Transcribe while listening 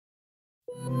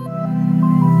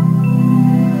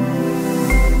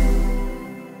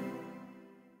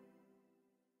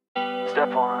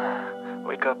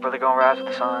Brother gon' rise with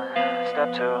the sun.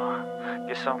 Step 2,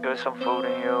 get some good, some food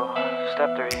in you.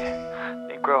 Step 3,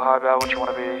 you grow hard about what you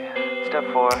wanna be. Step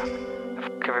 4,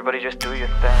 everybody just do your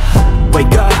thing.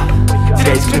 Wake up,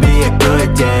 today's gonna be a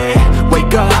good day.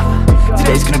 Wake up,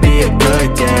 today's gonna be a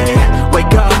good day.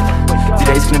 Wake up,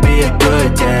 today's gonna be a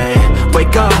good day.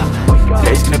 Wake up,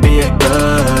 today's gonna be a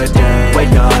good day.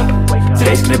 Wake up,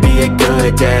 today's gonna be a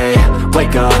good day.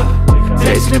 Wake up,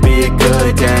 today's gonna be a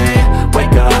good day.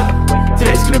 Wake up,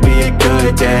 today's gonna be a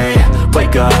good day.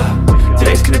 Wake up,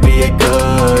 today's gonna be a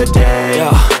good day.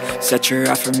 Yo, set your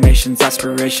affirmations,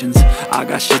 aspirations. I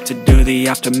got shit to do, the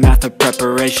aftermath of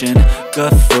preparation.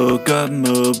 Good food, good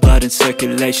mood, blood in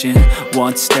circulation.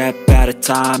 One step at a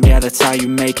time, yeah, that's how you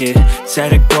make it.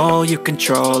 Set a goal you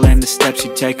control and the steps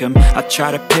you take them. I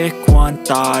try to pick one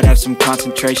thought, have some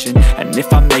concentration. And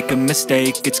if I make a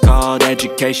mistake, it's called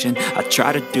education. I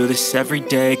try to do this every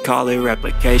day, call it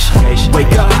replication.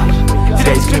 Wake up,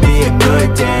 today's gonna be a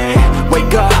good day.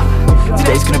 Wake up,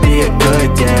 today's gonna be a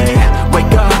good day.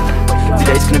 Wake up,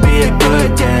 today's gonna be a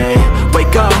good day.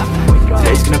 Wake up,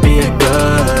 today's gonna be a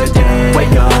good day.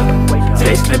 Wake up,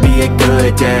 today's gonna be a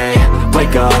good day.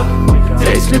 Wake up,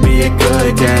 today's gonna be a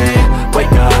good day.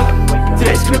 Wake up,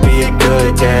 today's gonna be a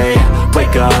good day.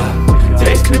 Wake up,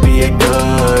 today's gonna be a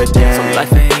good day. So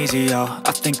life ain't easy, yo,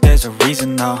 I think there's a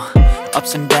reason though.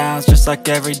 Ups and downs, just like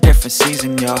every different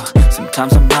season, yo.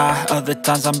 Sometimes I'm high, other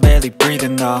times I'm barely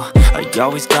breathing, though. I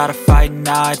always gotta fight and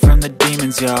hide from the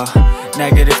demons, yo.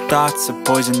 Negative thoughts are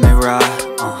poison, they rot.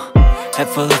 Head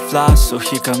full of flies, so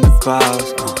here come the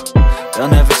clouds. They'll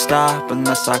never stop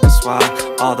unless I can swap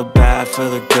all the bad for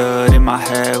the good in my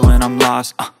head when I'm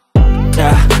lost.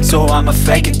 Yeah, so I'ma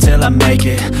fake it till I make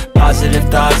it. Positive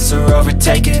thoughts are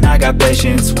overtaken, I got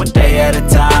patience. One day at a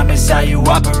time is how you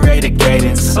operate a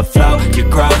cadence. A flow, you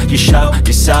grow, you show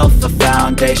yourself a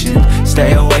foundation.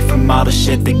 Stay away from all the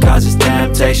shit that causes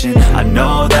temptation. I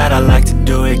know that I like to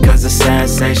do it cause it's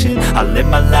sensation. I live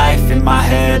my life in my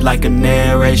head like a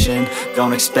narration.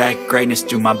 Don't expect greatness,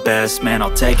 do my best, man,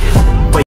 I'll take it. Wait.